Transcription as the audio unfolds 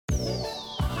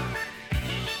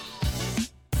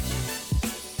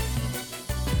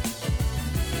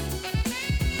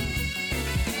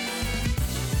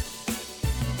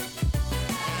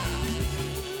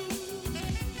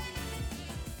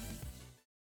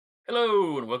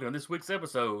Hello, and welcome to this week's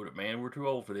episode of Man, We're Too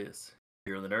Old for This,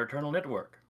 here on the Nerd Eternal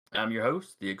Network. I'm your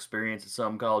host, the experience that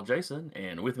some call Jason,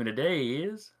 and with me today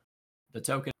is... The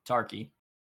token Tarky.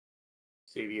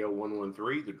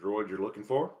 CDO-113, the droid you're looking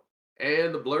for.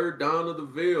 And the blurred dawn of the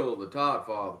veil, the Todd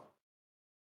Father.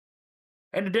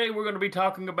 And today we're going to be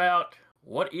talking about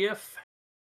What If...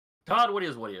 Todd, what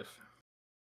is What If?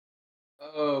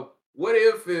 What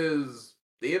If is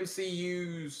the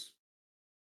MCU's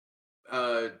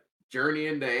journey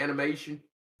into animation,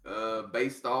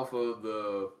 based off of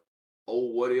the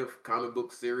old What If comic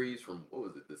book series from, what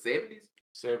was it, the 70s?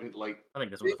 I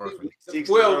think this was the first one. 60s,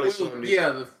 Well, early 70s. yeah,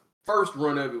 the first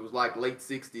run of it was like late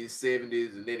 60s,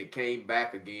 70s, and then it came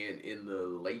back again in the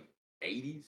late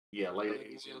 80s. Yeah, late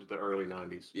 80s into the early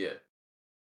 90s. Yeah.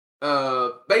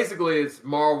 Basically, it's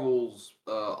Marvel's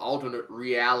alternate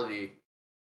reality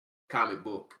comic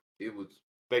book. It was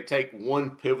They take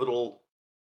one pivotal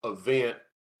event,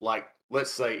 like,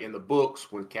 let's say in the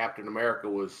books when Captain America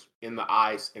was in the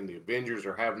ice and the Avengers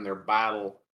are having their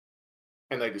battle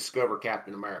and they discover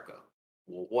Captain America.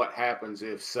 Well, what happens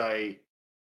if, say,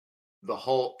 the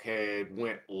Hulk had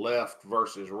went left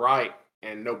versus right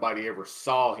and nobody ever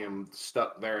saw him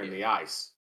stuck there in the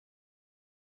ice?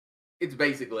 it's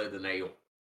basically the nail.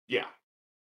 Yeah.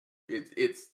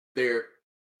 It's their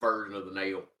version of the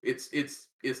nail. It's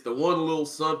the one little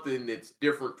something that's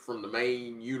different from the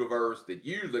main universe that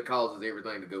usually causes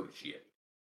everything to go to shit.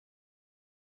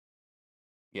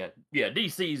 Yeah,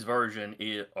 DC's version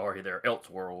are their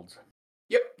Elseworlds.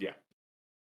 Yep. Yeah.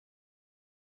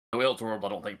 The Elseworlds, I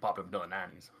don't think, popped up until the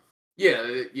 90s. Yeah.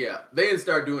 They didn't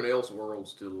start doing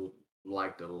Elseworlds till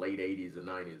like the late 80s and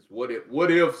 90s.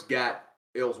 What If's got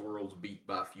Elseworlds beat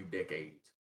by a few decades.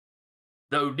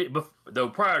 Though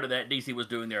prior to that, DC was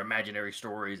doing their imaginary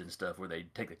stories and stuff where they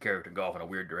take the character and go off in a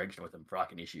weird direction with them for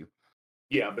like an issue.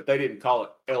 Yeah, but they didn't call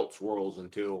it Elseworlds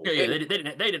until... Yeah, they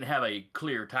didn't have a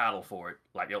clear title for it,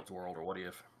 like Elseworld or What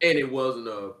If. And it wasn't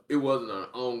an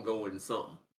ongoing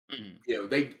something. Mm-hmm. You know,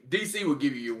 DC would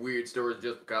give you your weird stories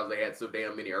just because they had so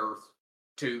damn many Earths.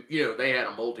 They had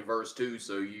a multiverse too,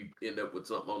 so you end up with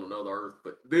something on another Earth.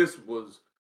 But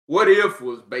What If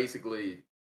was basically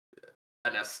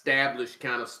an established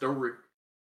kind of story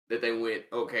that they went,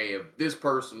 okay, if this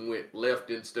person went left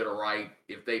instead of right,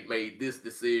 if they'd made this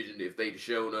decision, if they'd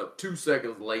shown up 2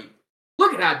 seconds late,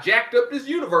 look at how jacked up this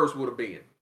universe would have been.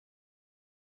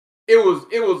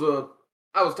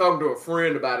 I was talking to a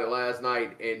friend about it last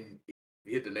night and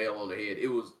he hit the nail on the head.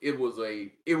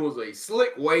 It was a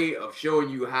slick way of showing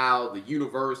you how the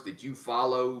universe that you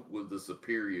followed was the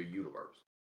superior universe.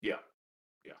 Yeah.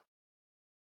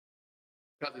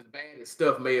 Because as bad as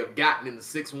stuff may have gotten in the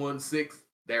 616,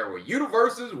 there were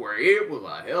universes where it was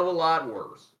a hell of a lot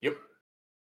worse. Yep.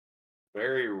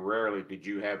 Very rarely did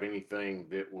you have anything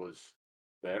that was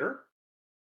better.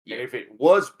 Yeah. And if it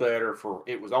was better,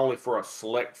 it was only for a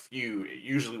select few. It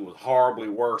usually was horribly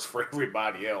worse for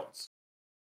everybody else.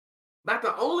 About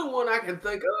the only one I can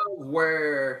think of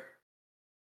where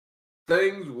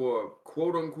things were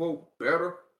quote unquote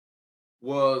better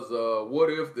was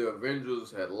What If the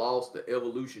Avengers had lost the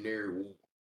Evolutionary War,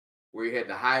 where you had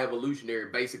the High Evolutionary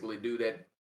basically do that.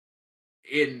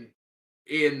 In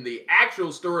the actual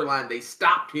storyline, they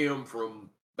stopped him from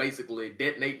basically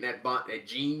detonating that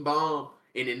gene bomb,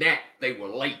 and in that they were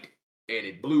late, and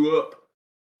it blew up,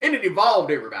 and it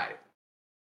evolved everybody.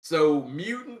 So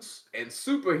mutants and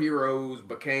superheroes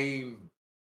became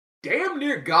damn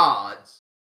near gods,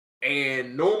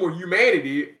 and normal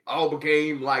humanity all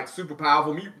became like super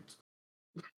powerful mutants.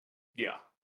 Yeah.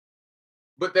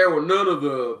 But there were none of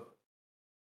the,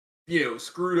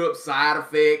 screwed up side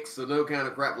effects or no kind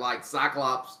of crap like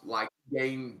Cyclops, like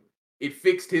it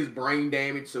fixed his brain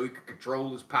damage so he could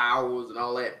control his powers and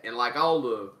all that. And like all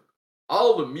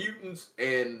the mutants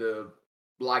and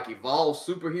like evolved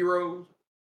superheroes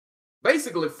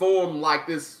basically form like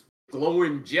this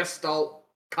glowing gestalt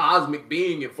cosmic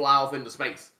being and fly off into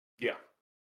space. Yeah.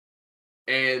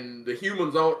 And the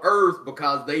humans on Earth,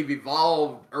 because they've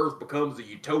evolved, Earth becomes a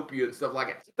utopia and stuff like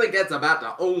that. I think that's about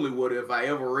the only What If I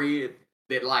ever read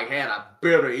that like had a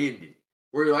better ending.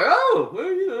 Where you're like, oh,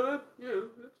 well,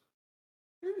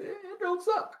 it don't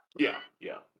suck. Yeah.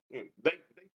 They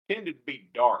tended to be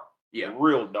dark. Yeah.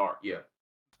 Real dark. Yeah.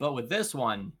 But with this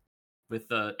one, with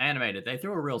the animated, they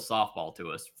threw a real softball to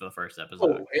us for the first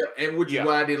episode. Oh, and which is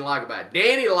what I didn't like about it.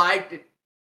 Danny liked it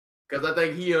because I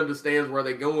think he understands where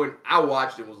they're going. I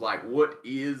watched it and was like, what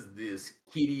is this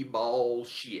kitty ball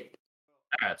shit?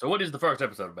 All right, so what is the first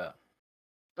episode about?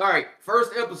 All right,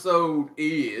 first episode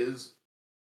is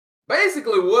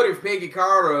basically what if Peggy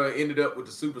Carter ended up with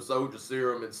the super soldier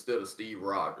serum instead of Steve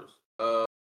Rogers.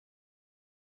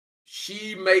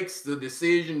 she makes the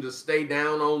decision to stay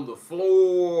down on the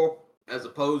floor as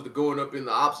opposed to going up in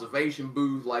the observation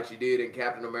booth like she did in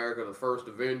Captain America: The First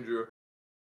Avenger.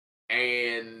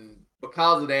 And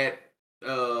because of that,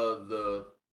 the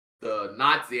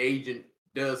Nazi agent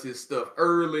does his stuff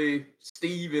early.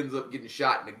 Steve ends up getting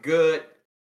shot in the gut.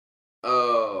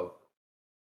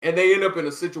 And they end up in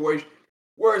a situation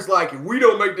where it's like, if we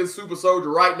don't make this super soldier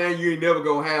right now, you ain't never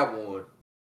gonna have one.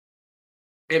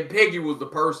 And Peggy was the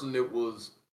person that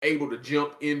was able to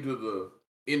jump into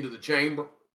the chamber.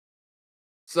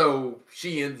 So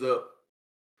she ends up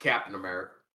Captain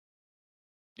America.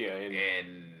 Yeah,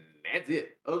 And that's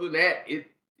it. Other than that,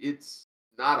 it's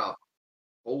not a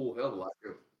whole hell of a lot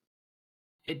different.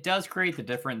 It does create the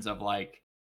difference of like,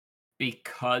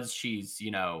 because she's,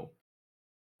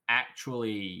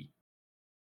 actually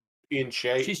in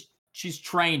shape. she's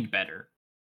trained better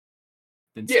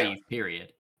than Yeah. Steve,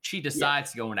 period. She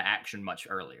decides to go into action much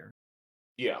earlier,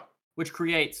 Yeah. which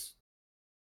creates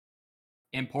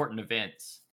important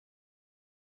events.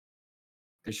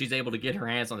 Because she's able to get her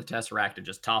hands on the Tesseract and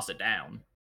just toss it down.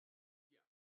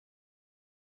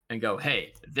 And go,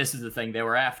 hey, this is the thing they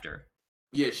were after.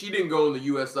 Yeah, she didn't go on the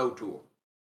USO tour.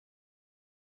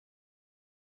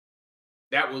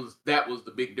 That was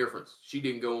the big difference. She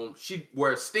didn't go on.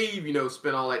 Where Steve,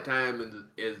 spent all that time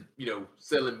as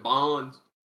selling bonds.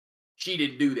 She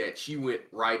didn't do that. She went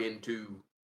right into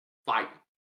fighting.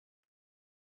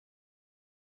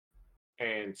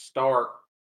 And Stark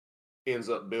ends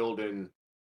up building,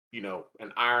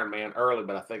 an Iron Man early,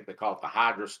 but I think they call it the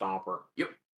Hydra Stomper.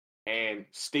 Yep. And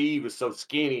Steve is so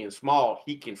skinny and small,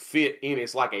 he can fit in.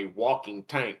 It's like a walking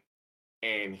tank,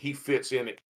 and he fits in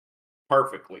it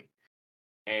perfectly.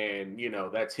 And,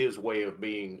 that's his way of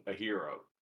being a hero.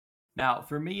 Now,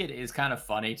 for me, it is kind of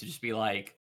funny to just be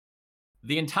like,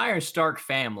 the entire Stark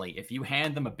family, if you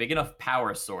hand them a big enough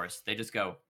power source, they just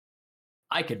go,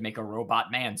 I could make a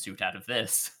robot man suit out of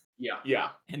this. Yeah. Yeah.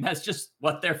 And that's just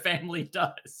what their family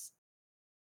does.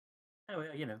 Oh,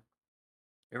 well,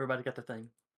 everybody got their thing.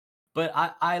 But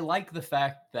I like the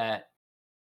fact that,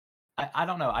 I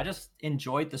don't know, I just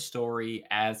enjoyed the story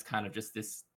as kind of just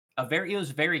this, it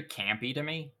was very campy to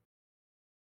me.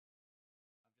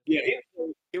 Yeah,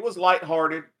 it was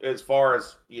lighthearted as far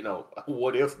as,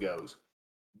 what if goes.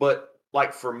 But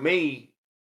like for me,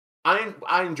 I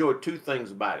enjoyed two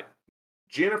things about it.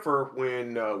 Jennifer,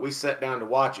 when we sat down to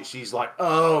watch it, she's like,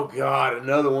 "Oh God,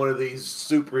 another one of these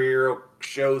superhero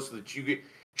shows that you get."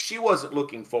 She wasn't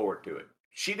looking forward to it.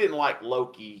 She didn't like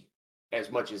Loki as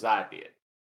much as I did.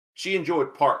 She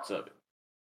enjoyed parts of it,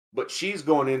 but she's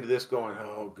going into this going,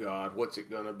 "Oh God, what's it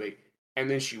gonna be?" And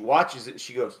then she watches it and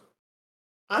she goes,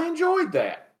 "I enjoyed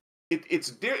that.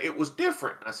 It was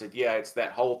different." I said, "Yeah, it's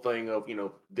that whole thing of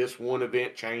this one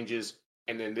event changes,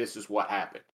 and then this is what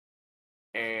happened."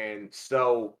 And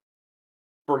so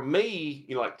for me,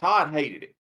 like Todd hated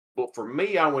it. But for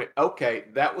me, I went, okay,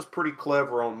 that was pretty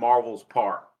clever on Marvel's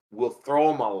part. We'll throw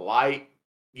them a light,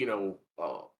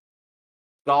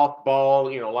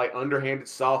 softball, like underhanded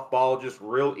softball, just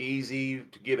real easy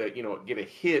to get a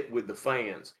hit with the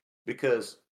fans.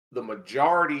 Because the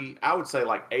majority, I would say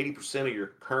like 80% of your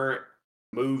current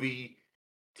movie,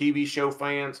 TV show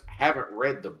fans haven't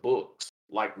read the books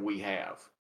like we have.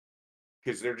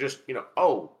 Because they're just,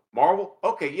 oh, Marvel?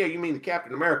 Okay, yeah, you mean the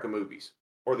Captain America movies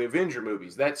or the Avenger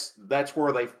movies. That's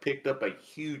where they've picked up a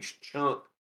huge chunk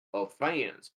of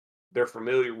fans. They're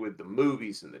familiar with the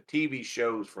movies and the TV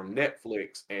shows from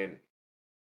Netflix, and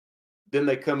then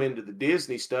they come into the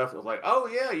Disney stuff and like, oh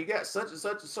yeah, you got such and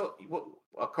such and so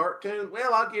a cartoon.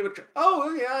 Well, I'll give it.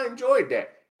 Oh yeah, I enjoyed that,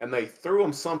 and they threw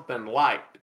them something light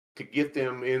to get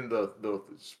them in the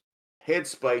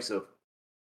headspace of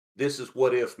this is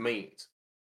what if means.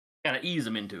 Kind of ease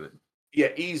them into it. Yeah,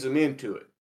 ease them into it.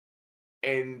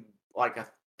 And like I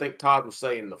think Todd was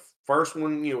saying, the first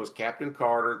one, was Captain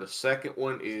Carter. The second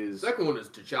one is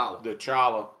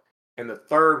T'Challa. And the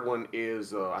third one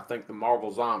is I think the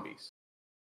Marvel Zombies.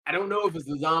 I don't know if it's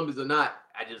the zombies or not.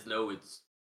 I just know it's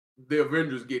the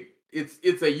Avengers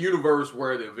it's a universe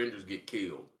where the Avengers get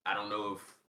killed. I don't know if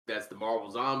that's the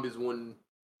Marvel Zombies one.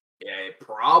 Yeah, it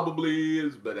probably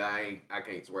is, but I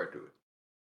can't swear to it.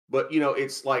 But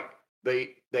it's like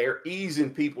they're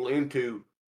easing people into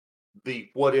the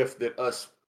what if that us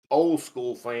old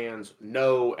school fans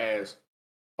know as,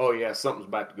 oh yeah, something's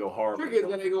about to go hard. Trick is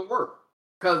that ain't gonna work.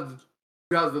 Because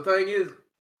the thing is,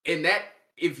 in that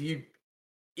if you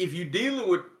dealing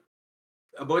with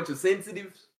a bunch of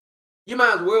sensitives, you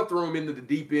might as well throw them into the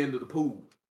deep end of the pool.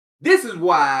 This is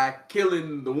why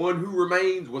killing the one who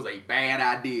remains was a bad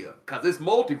idea. Because this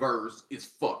multiverse is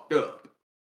fucked up.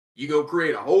 You go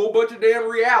create a whole bunch of damn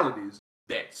realities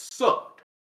that sucked.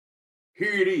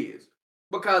 Here it is.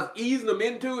 Because easing them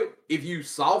into it, if you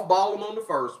softball them on the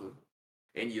first one,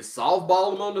 and you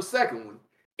softball them on the second one,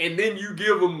 and then you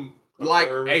give them like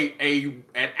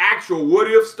an actual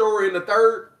what if story in the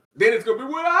third, then it's gonna be,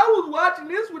 well, I was watching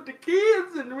this with the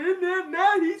kids, and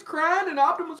now he's crying, and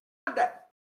Optimus died.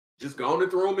 Just go on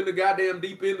and throw him in the goddamn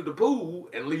deep end of the pool,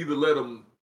 and either let him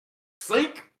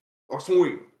sink or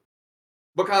swim.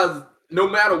 Because no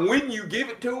matter when you give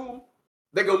it to them,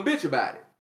 they're gonna bitch about it.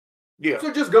 Yeah.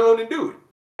 So just go on and do it.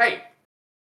 Hey,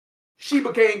 she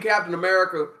became Captain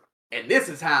America, and this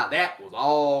is how that was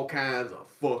all kinds of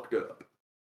fucked up.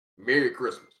 Merry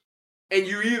Christmas. And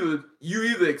you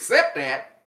either accept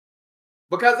that,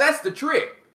 because that's the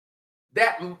trick.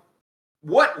 That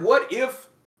what if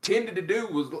tended to do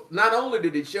was, not only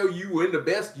did it show you were in the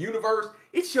best universe,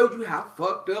 it showed you how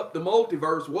fucked up the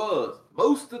multiverse was.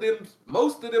 Most of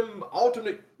them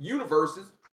alternate universes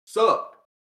sucked.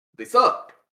 They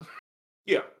sucked.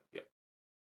 Yeah.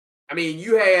 I mean,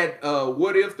 you had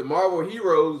what if the Marvel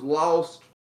heroes lost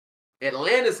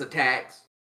Atlantis attacks?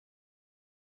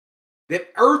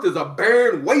 That Earth is a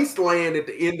barren wasteland at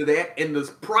the end of that, and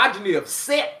the progeny of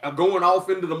Set are going off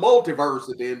into the multiverse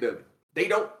at the end of it. They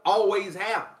don't always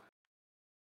have.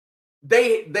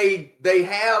 They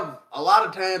have a lot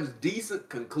of times decent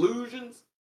conclusions.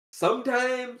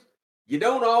 Sometimes you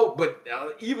don't all, but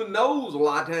even those a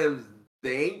lot of times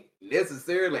they ain't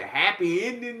necessarily happy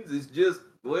endings. It's just,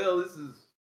 well,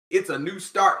 it's a new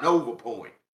starting over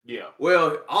point. Yeah.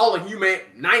 Well,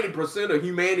 90% of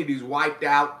humanity is wiped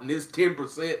out, and this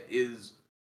 10% is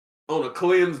on a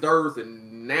cleansed earth,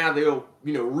 and now they'll,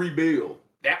 rebuild.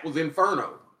 That was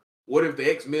Inferno. What if the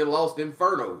X-Men lost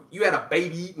Inferno? You had a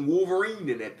baby-eating Wolverine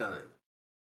in that thing.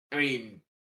 I mean,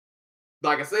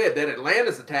 like I said, that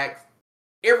Atlantis attacks,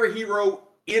 every hero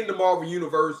in the Marvel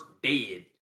Universe dead.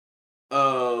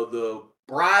 The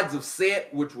Brides of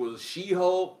Set, which was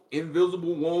She-Hulk,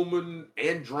 Invisible Woman,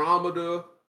 Andromeda,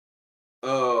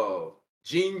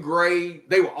 Jean Grey,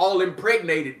 they were all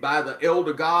impregnated by the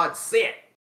elder god Set.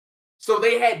 So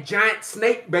they had giant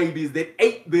snake babies that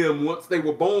ate them once they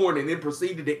were born, and then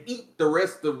proceeded to eat the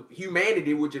rest of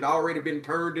humanity, which had already been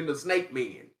turned into snake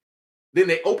men. Then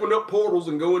they open up portals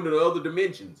and go into the other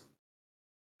dimensions.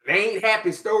 They ain't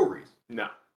happy stories. No.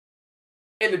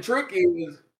 And the trick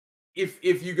is,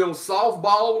 if you're going to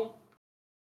softball them,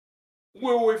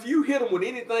 well, if you hit them with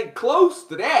anything close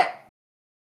to that,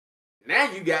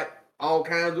 now you got all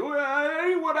kinds of, well, that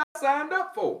ain't what I signed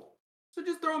up for. So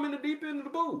just throw them in the deep end of the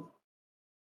pool.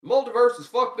 Multiverse is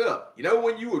fucked up. You know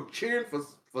when you were cheering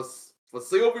for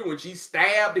Sylvie when she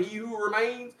stabbed He Who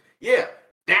Remains? Yeah,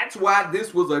 that's why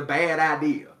this was a bad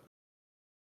idea.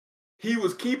 He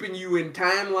was keeping you in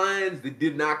timelines that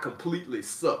did not completely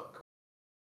suck.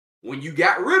 When you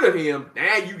got rid of him,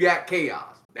 now you got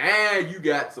chaos. Now you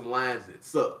got some lines that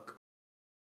suck.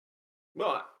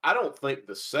 Well, I don't think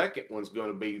the second one's going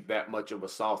to be that much of a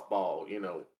softball,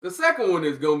 The second one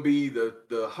is going to be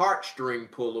the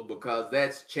heartstring puller, because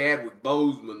that's Chadwick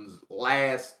Boseman's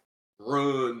last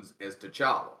runs as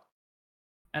T'Challa.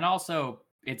 And also,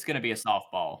 it's going to be a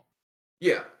softball.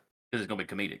 Yeah. Because it's going to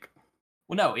be comedic.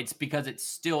 Well, no, it's because it's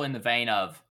still in the vein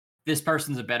of, this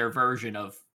person's a better version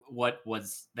of what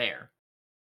was there.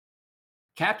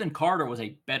 Captain Carter was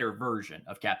a better version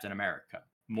of Captain America.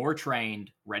 More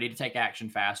trained, ready to take action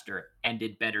faster, and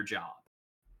did better job.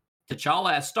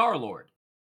 T'Challa as Star-Lord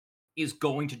is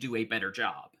going to do a better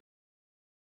job.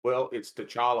 Well, it's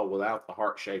T'Challa without the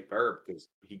heart-shaped herb, because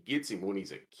he gets him when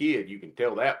he's a kid. You can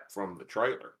tell that from the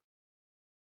trailer.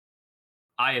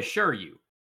 I assure you,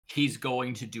 he's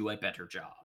going to do a better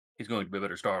job. He's going to be a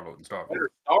better Star-Lord than Star-Lord.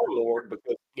 Better Star-Lord,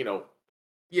 because,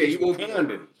 Yeah, he won't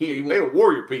Wakanda. They're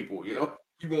warrior people, He won't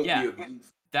be a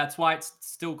goof. That's why it's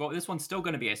still this one's still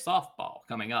going to be a softball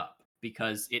coming up,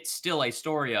 because it's still a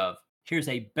story of, here's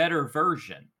a better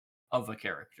version of a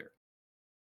character.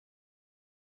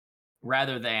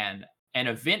 Rather than an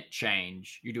event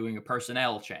change, you're doing a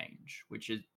personnel change, which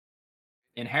is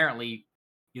inherently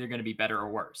either going to be better or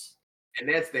worse. And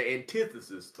that's the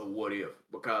antithesis to What If,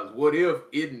 because What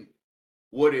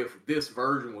if this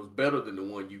version was better than the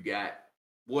one you got?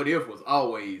 What If was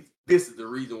always, this is the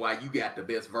reason why you got the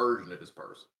best version of this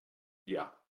person. Yeah,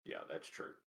 that's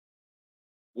true.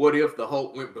 What if the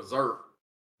Hulk went berserk?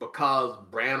 Because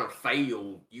Banner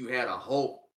failed, you had a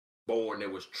Hulk born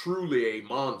that was truly a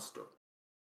monster.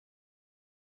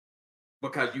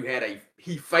 Because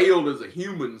he failed as a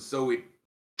human, so it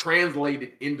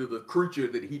translated into the creature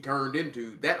that he turned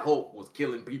into. That Hulk was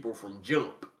killing people from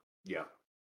jump. Yeah.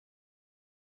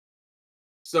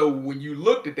 So when you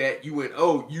looked at that, you went,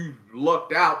 "Oh, you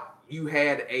lucked out. You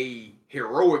had a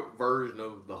heroic version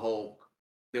of the Hulk.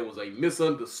 There was a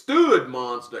misunderstood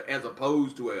monster as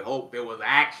opposed to a Hulk that was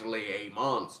actually a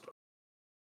monster.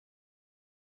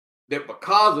 That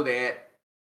because of that,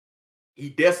 he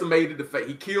decimated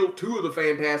he killed two of the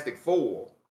Fantastic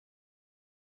Four.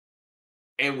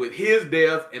 And with his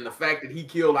death and the fact that he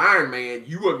killed Iron Man,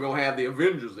 you weren't gonna have the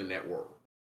Avengers in that world.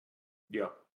 Yeah.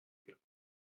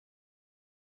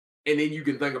 And then you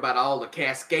can think about all the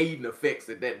cascading effects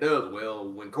that does. Well,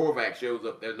 when Korvac shows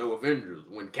up, there's no Avengers.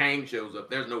 When Kang shows up,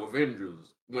 there's no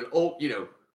Avengers. When will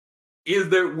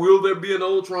there be an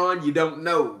Ultron? You don't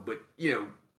know, but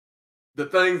the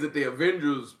things that the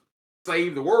Avengers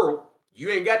save the world, you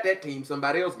ain't got that team.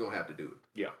 Somebody else gonna have to do it.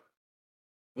 Yeah.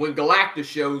 When Galactus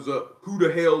shows up, who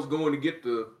the hell's going to get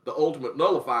the ultimate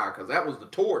nullifier? Because that was the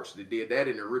Torch that did that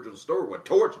in the original story. When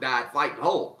Torch died fighting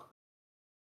Hulk.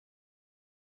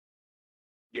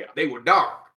 Yeah, they were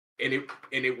dark, and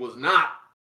it was not.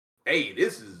 Hey,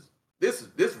 this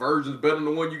version's better than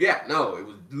the one you got. No, it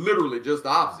was literally just the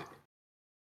opposite.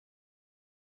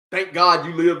 Thank God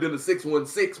you lived in the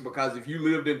 616, because if you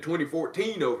lived in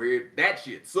 2014 over here, that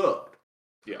shit sucked.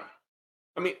 Yeah,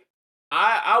 I mean,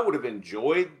 I would have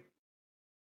enjoyed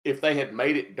if they had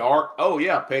made it dark. Oh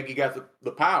yeah, Peggy got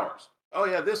the powers. Oh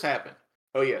yeah, this happened.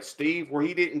 Oh yeah, Steve, where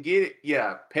he didn't get it.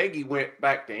 Yeah, Peggy went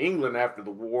back to England after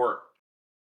the war.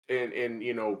 And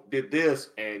did this,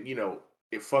 and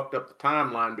it fucked up the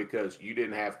timeline because you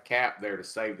didn't have Cap there to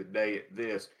save the day at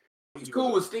this. It's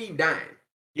cool with Steve dying.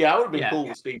 Yeah, I would have been cool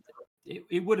with Steve.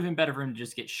 It would have been better for him to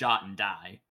just get shot and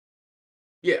die.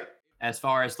 Yeah. As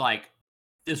far as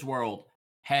this world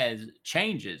has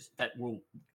changes that will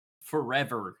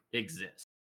forever exist.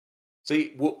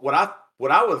 See, what I would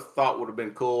have thought would have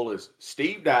been cool is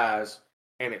Steve dies,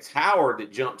 and it's Howard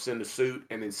that jumps in the suit,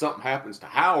 and then something happens to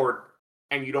Howard.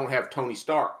 And you don't have Tony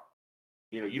Stark.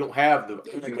 You don't have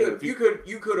the.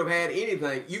 You could have had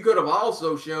anything. You could have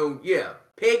also shown,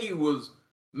 Peggy was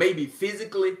maybe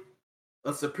physically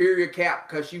a superior Cap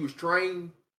because she was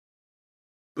trained,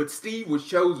 but Steve was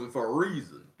chosen for a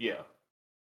reason. Yeah.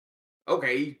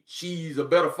 Okay, she's a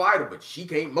better fighter, but she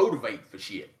can't motivate for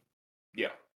shit.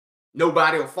 Yeah.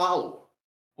 Nobody will follow her.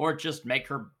 Or just make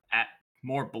her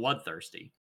more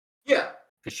bloodthirsty. Yeah.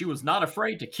 Because she was not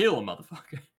afraid to kill a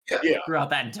motherfucker. Yeah.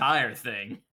 Throughout that entire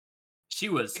thing, she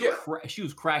was she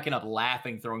was cracking up,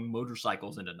 laughing, throwing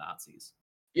motorcycles into Nazis.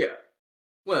 Yeah,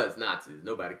 well, it's Nazis.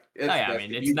 Nobody. I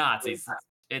mean, it's Nazis.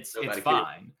 It's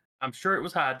fine. I'm sure it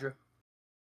was Hydra.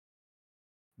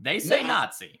 They say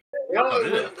Nazi.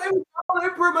 They're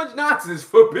pretty much Nazis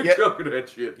for a big chunk of that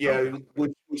shit. Yeah,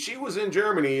 when she was in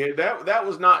Germany, that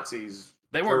was Nazis.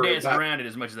 They weren't dancing around it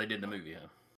as much as they did in the movie. Huh?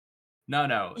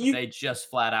 No, they just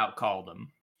flat out called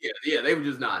them. Yeah, they were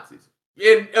just Nazis.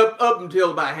 And up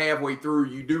until about halfway through,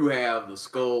 you do have the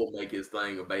Skull make his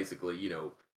thing of basically,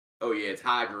 oh yeah, it's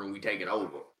Hydra and we take it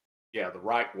over. Yeah, the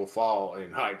Reich will fall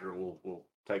and Hydra will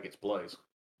take its place.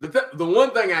 The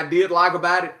one thing I did like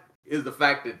about it is the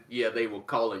fact that, they were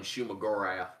calling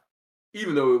Shuma-Gorath,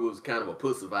 even though it was kind of a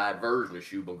pussified version of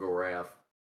Shuma-Gorath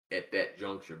at that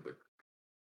juncture. But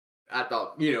I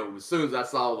thought, as soon as I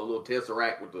saw the little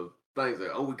Tesseract with the things,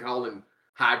 we call him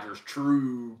Hydra's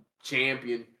true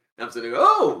champion. And I'm saying,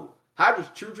 Hydra's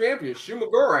true champion,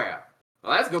 Shuma-Gorath.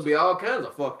 Well, that's going to be all kinds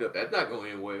of fucked up. That's not going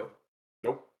to end well.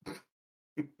 Nope.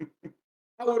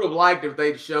 I would have liked if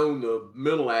they'd shown the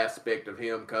mental aspect of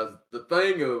him, because the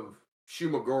thing of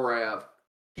Shuma-Gorath,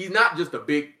 he's not just a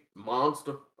big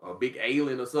monster or a big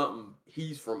alien or something.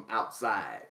 He's from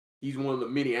outside. He's one of the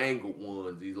many angled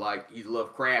ones. He's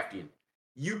Lovecraftian.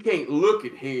 You can't look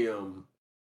at him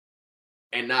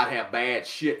and not have bad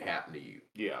shit happen to you.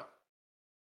 Yeah.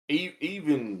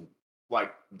 Even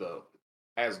like the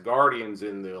Asgardians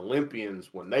and the Olympians,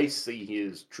 when they see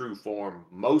his true form,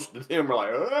 most of them are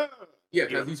like, ah! Yeah,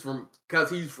 because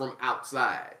he's from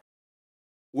outside.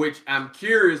 Which I'm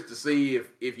curious to see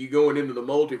if you're going into the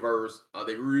multiverse, are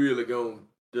they really going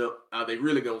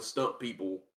to stump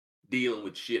people dealing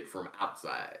with shit from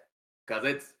outside?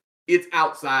 Because it's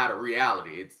outside of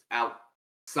reality. It's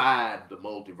outside the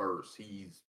multiverse.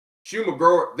 He's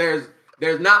Shuma-Gorath.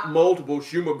 There's not multiple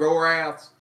Shuma-Goraths.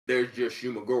 There's just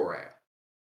Shuma-Gorath.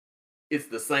 It's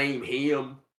the same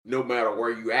him no matter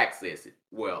where you access it.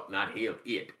 Well, not him,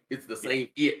 it. It's the same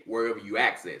it wherever you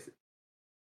access it.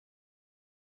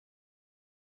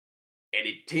 And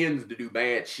it tends to do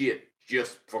bad shit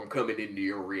just from coming into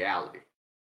your reality.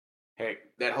 Heck,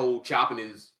 that whole chopping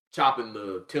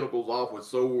the tentacles off with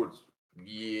swords,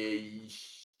 yeah,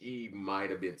 she might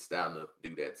have been stout enough to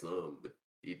do that some, but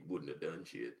it wouldn't have done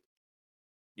shit.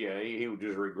 Yeah, he would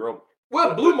just regrow.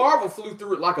 Well, Blue Marvel flew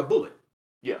through it like a bullet.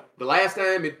 Yeah. The last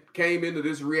time it came into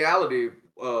this reality,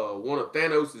 one of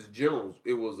Thanos' generals,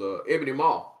 it was Ebony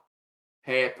Maw,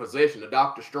 had possession of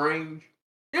Doctor Strange.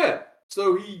 Yeah,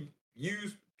 so he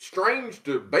used Strange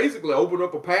to basically open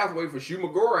up a pathway for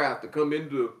Shuma-Gorath to come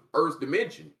into Earth's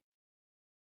dimension.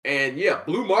 And yeah,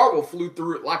 Blue Marvel flew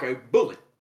through it like a bullet.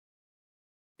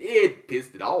 It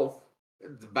pissed it off.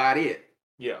 That's about it.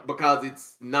 Yeah. Because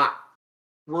it's not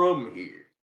from here.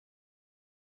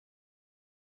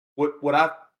 What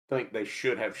I think they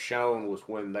should have shown was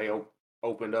when they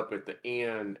opened up at the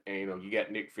end, and you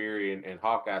got Nick Fury and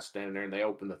Hawkeye standing there, and they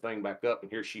open the thing back up,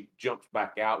 and here she jumps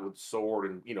back out with sword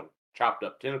and chopped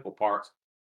up tentacle parts.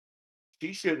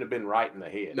 She shouldn't have been right in the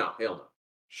head. No, hell no.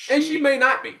 And she may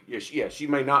not be. Yeah, she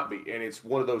may not be, and it's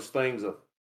one of those things of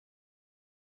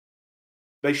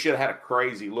they should have had a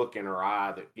crazy look in her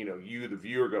eye that you the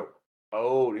viewer go,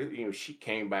 oh, she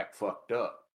came back fucked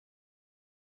up.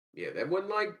 Yeah, that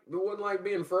wasn't like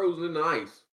being frozen in the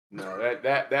ice. No,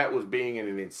 that was being in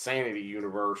an insanity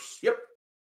universe. Yep.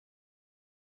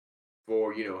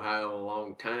 For how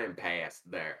long time passed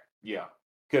there. Yeah,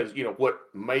 because what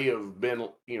may have been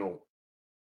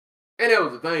and that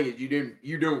was the thing is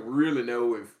you don't really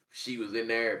know if she was in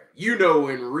there.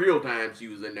 In real time she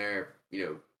was in there.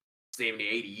 70,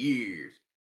 80 years.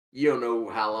 You don't know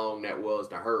how long that was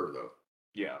to her though.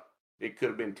 Yeah, it could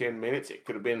have been 10 minutes. It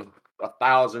could have been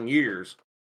 1,000 years.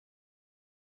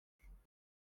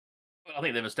 Well, I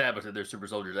think they've established that their super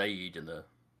soldiers age in the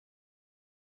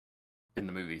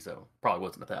movie, so probably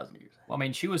wasn't 1,000 years. Well, I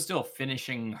mean, she was still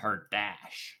finishing her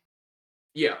dash.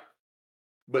 Yeah.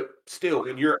 But still,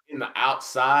 when you're in the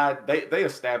outside, they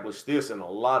established this in a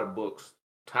lot of books.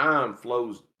 Time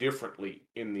flows differently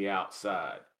in the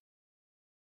outside.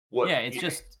 It's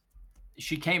just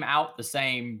she came out the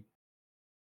same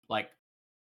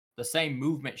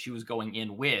movement she was going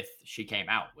in with, she came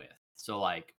out with. So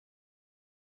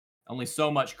only so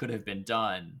much could have been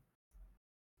done.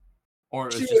 Or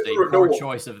it was just a poor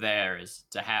choice of theirs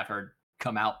to have her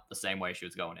come out the same way she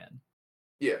was going in.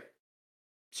 Yeah.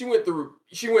 She went through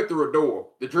a door.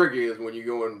 The trick is when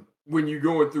you're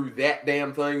going through that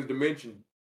damn thing's dimension,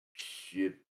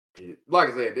 shit. Like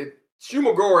I said,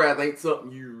 Shuma-Gorath ain't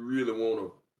something you really want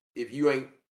to, if you ain't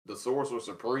the Sorcerer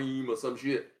Supreme or some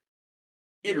shit,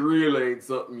 it really ain't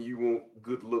something you want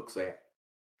good looks at.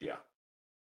 Yeah.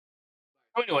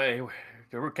 Anyway,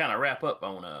 we're kind of wrap up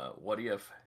on What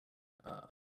If.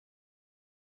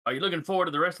 Are you looking forward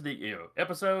to the rest of the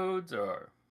episodes,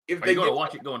 or are you going to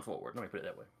watch it going forward? Let me put it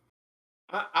that way.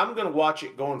 I'm going to watch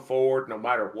it going forward no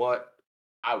matter what.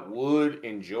 I would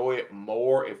enjoy it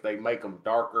more if they make them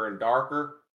darker and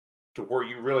darker to where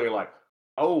you really are like,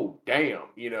 oh, damn,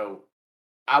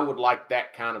 I would like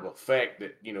that kind of effect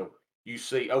that, you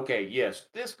see, okay, yes,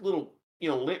 this little,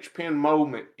 linchpin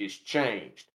moment is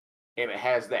changed, and it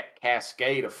has that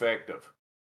cascade effect of,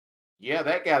 yeah,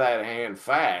 that got out of hand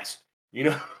fast,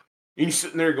 and you're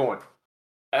sitting there going,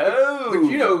 oh.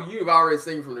 But you've already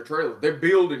seen from the trailers, they're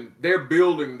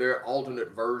building their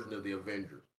alternate version of the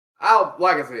Avengers.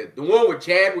 Like I said, the one with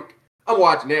Chadwick, I'm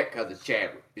watching that because it's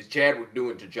Chadwick. It's Chadwick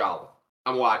doing T'Challa.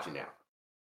 I'm watching that.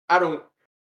 I don't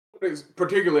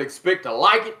particularly expect to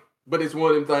like it, but it's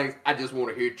one of them things I just want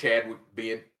to hear Chadwick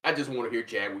being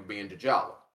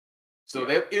T'Challa. So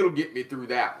that it'll get me through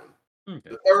that one. Okay.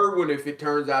 The third one, if it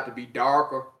turns out to be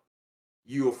darker,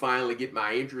 you'll finally get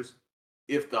my interest.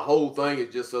 If the whole thing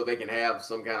is just so they can have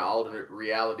some kind of alternate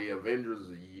reality Avengers,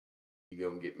 you're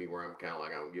going to get me where I'm kind of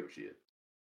like, I don't give a shit.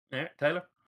 Yeah, Taylor?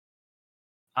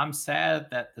 I'm sad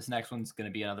that this next one's going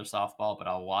to be another softball, but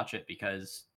I'll watch it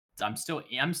because I'm still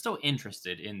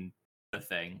interested in the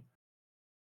thing.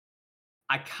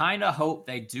 I kind of hope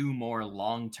they do more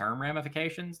long-term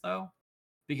ramifications though,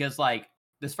 because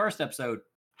this first episode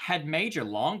had major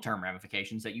long-term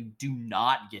ramifications that you do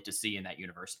not get to see in that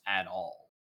universe at all.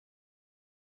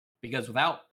 Because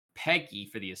without Peggy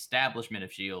for the establishment of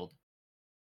S.H.I.E.L.D.,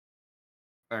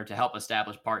 or to help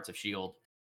establish parts of S.H.I.E.L.D.,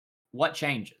 what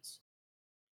changes?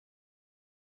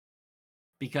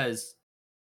 Because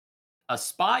a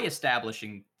spy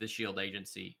establishing the S.H.I.E.L.D.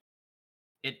 agency,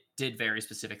 it did very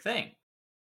specific thing.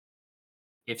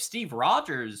 If Steve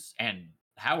Rogers and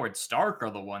Howard Stark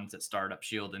are the ones that start up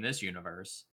S.H.I.E.L.D. in this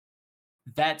universe,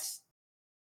 that's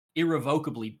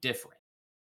irrevocably different.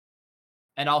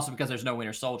 And also because there's no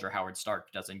Winter Soldier, Howard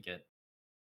Stark doesn't get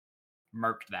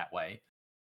murked that way.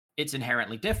 It's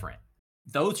inherently different.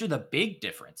 Those are the big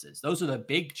differences. Those are the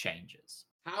big changes.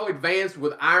 How advanced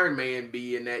would Iron Man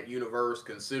be in that universe,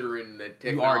 considering that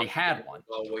technology you already had one?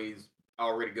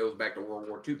 Already goes back to World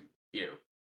War II.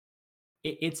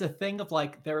 it's a thing of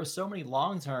like there are so many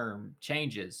long-term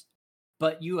changes,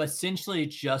 but you essentially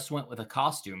just went with a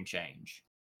costume change.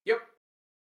 Yep.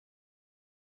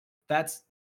 That's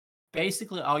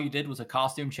basically all you did was a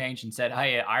costume change and said,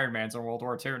 "Hey, Iron Man's in World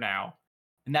War II now,"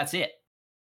 and that's it.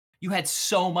 You had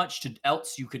so much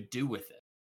else you could do with it.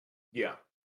 Yeah.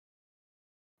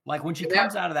 Like when she And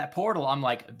comes out of that portal, I'm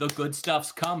like, the good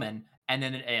stuff's coming, and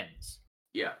then it ends.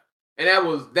 Yeah. And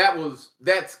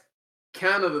that's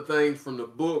kind of the thing from the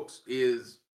books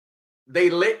is they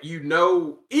let you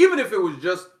know, even if it was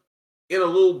just in a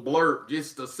little blurb,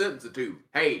 just a sentence or two,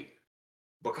 hey,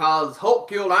 because Hulk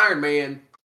killed Iron Man,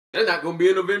 there's not going to be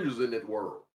an Avengers in this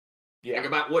world. Yeah. Think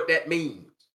about what that means.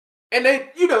 And they,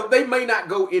 they may not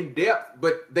go in depth,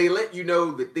 but they let you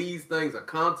know that these things are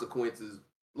consequences,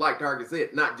 like Target said,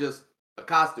 not just a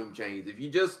costume change. If you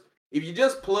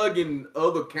just plug in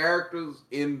other characters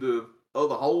into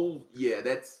other holes, yeah,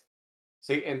 that's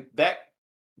See, and that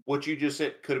what you just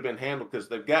said could have been handled because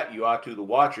they've got Uatu the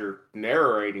Watcher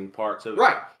narrating parts of it.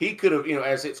 right. He could have,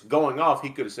 as it's going off, he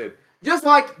could have said, Just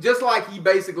like he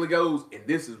basically goes, and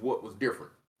this is what was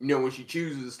different. When she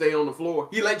chooses to stay on the floor,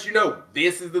 he lets you know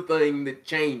this is the thing that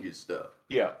changes stuff.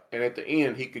 yeah. And at the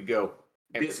end, he could go,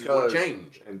 and This is what because-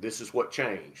 changed. and this is what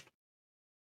changed.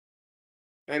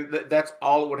 And that's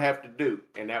all it would have to do,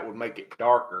 and that would make it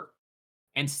darker.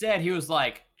 Instead, he was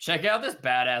like, check out this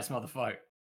badass motherfucker.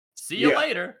 See you Yeah.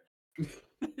 later.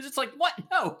 It's just like, what?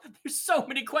 No, there's so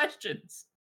many questions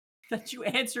that you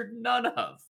answered none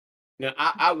of. Now,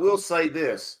 I will say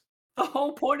this. The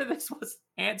whole point of this was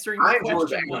answering I the enjoyed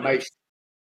the question. what if. animation.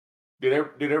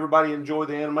 Did everybody enjoy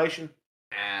the animation?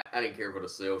 I didn't care for the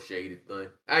cell shaded thing.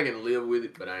 I can live with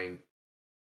it, but I ain't.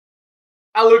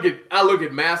 I look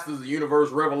at Masters of the Universe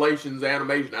Revelations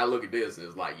animation. I look at this and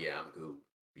it's like, yeah, I'm cool.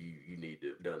 You need to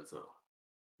have done something.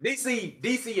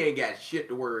 DC ain't got shit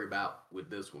to worry about with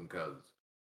this one because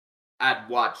I'd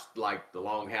watched like the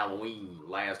Long Halloween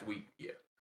last week. Yeah,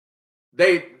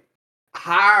 they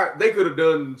could have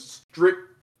done strict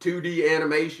 2D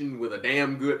animation with a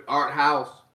damn good art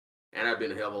house, and I've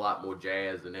been a hell of a lot more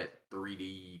jazzed than that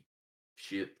 3D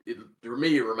shit. For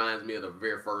me, it reminds me of the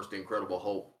very first Incredible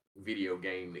Hulk video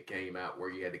game that came out where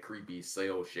you had the creepy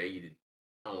cell shaded.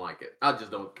 I don't like it. I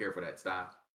just don't care for that style.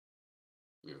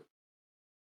 Yeah.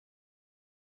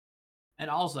 And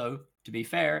also, to be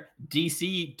fair,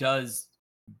 DC does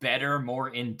better, more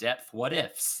in-depth what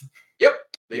ifs. Yep,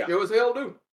 they Yeah. sure as hell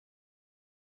do.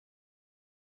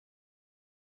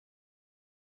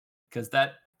 Because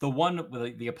the one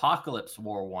with the Apocalypse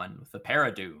War one with the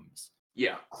Paradooms,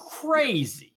 Yeah.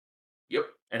 crazy. Yep.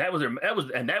 And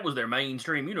that was their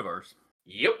mainstream universe.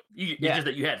 Yep. It's Yeah. just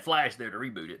that you had Flash there to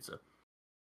reboot it. So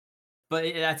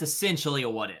But that's essentially a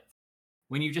what if.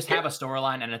 When you just have a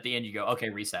storyline and at the end you go, okay,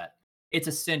 reset. It's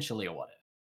essentially a what if.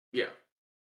 Yeah.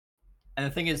 And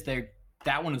the thing is,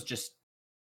 that one was just,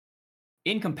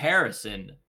 in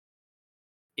comparison,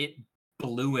 it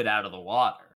blew it out of the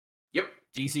water. Yep.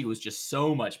 DC was just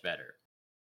so much better.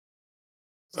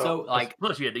 Oh, So, like,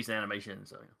 plus you had decent animation.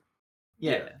 So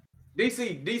yeah.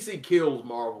 DC kills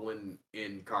Marvel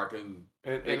in cartoon.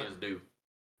 And, They and just do.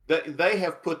 they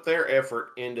have put their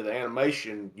effort into the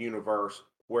animation universe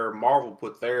where Marvel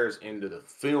put theirs into the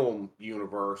film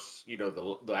universe,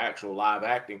 the actual live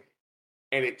acting.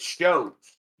 And it shows,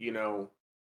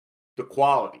 the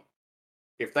quality.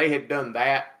 If they had done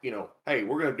that, hey,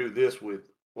 we're going to do this with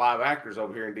live actors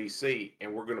over here in DC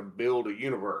and we're going to build a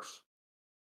universe.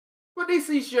 But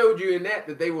DC showed you in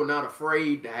that they were not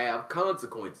afraid to have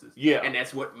consequences. Yeah. And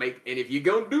that's what and if you're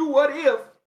gonna do what if,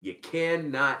 you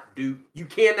cannot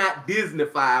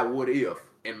Disneyfy what if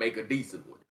and make a decent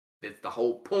one. That's the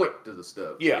whole point to the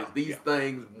stuff. Yeah, is these yeah.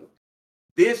 things,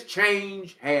 this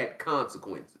change had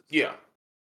consequences. Yeah.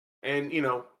 And,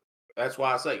 that's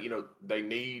why I say, they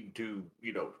need to,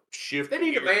 shift. They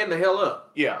need to gear. man the hell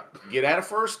up. Yeah. Get out of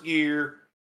first gear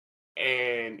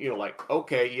and,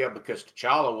 okay, yeah, because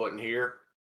T'Challa wasn't here.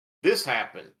 This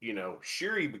happened.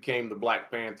 Shuri became the Black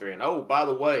Panther. And, oh, by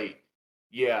the way,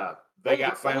 yeah, they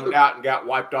got found out and got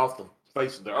wiped off the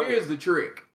face of the earth. Here's the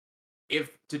trick.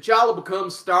 If T'Challa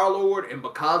becomes Star-Lord and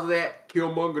because of that,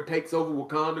 Killmonger takes over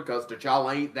Wakanda because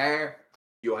T'Challa ain't there,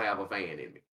 you'll have a fan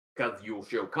in me. Because you'll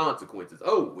show consequences.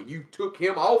 Oh, when you took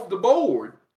him off the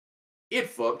board, it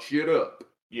fucked shit up.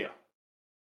 Yeah.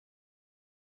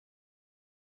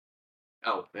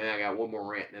 Oh, man, I got one more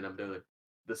rant and then I'm done.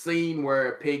 The scene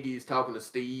where Peggy's talking to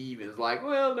Steve and is like,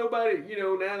 well, nobody,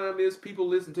 now that I miss people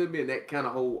listen to me and that kind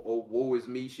of whole woe is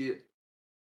me shit.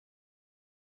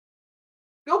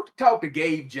 Go talk to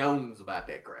Gabe Jones about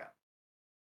that crap.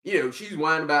 she's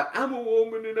whining about, I'm a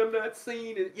woman and I'm not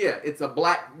seen. And yeah,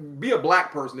 be a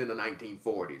black person in the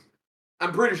 1940s.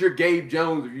 I'm pretty sure Gabe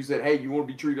Jones, if you said, hey, you want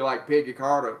to be treated like Peggy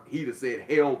Carter, he'd have said,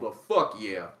 hell the fuck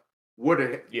yeah.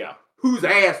 Yeah. Whose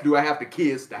ass do I have to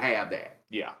kiss to have that?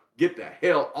 Yeah. Get the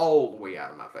hell all the way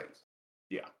out of my face.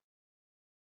 Yeah.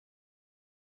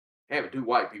 Having two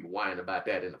white people whining about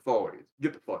that in the 40s.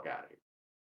 Get the fuck out of here.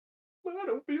 Well, I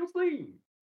don't feel seen.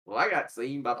 Well, I got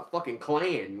seen by the fucking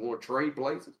Klan. You want to trade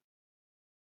places?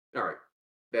 All right.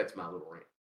 That's my little rant.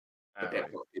 But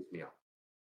that part pissed me off.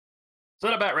 So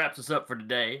that about wraps us up for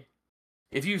today.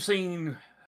 If you've seen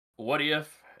What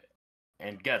If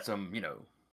and got some,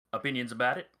 opinions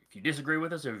about it, if you disagree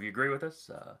with us or if you agree with us,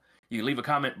 you can leave a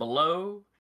comment below.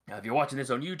 If you're watching this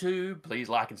on YouTube, please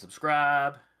like and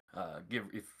subscribe.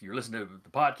 If you're listening to the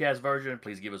podcast version,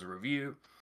 please give us a review.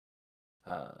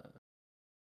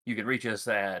 You can reach us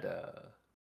at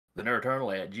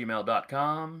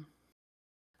thenerdeternal@gmail.com.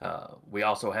 We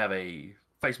also have a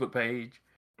Facebook page.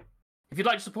 If you'd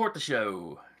like to support the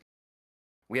show,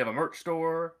 we have a merch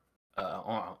store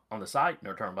on the site,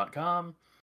 nerdeternal.com.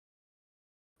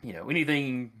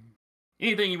 Anything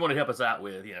you want to help us out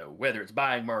with, whether it's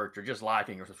buying merch or just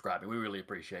liking or subscribing, we really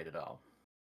appreciate it all.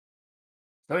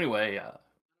 So anyway,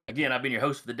 again, I've been your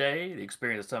host for the day, the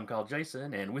experience of some called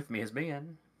Jason, and with me has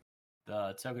been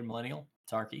The token millennial,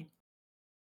 Tarky.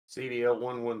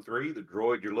 CDL113, the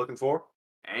droid you're looking for.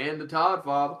 And the Todd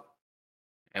Father.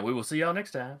 and we will see y'all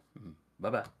next time.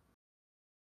 Bye-bye.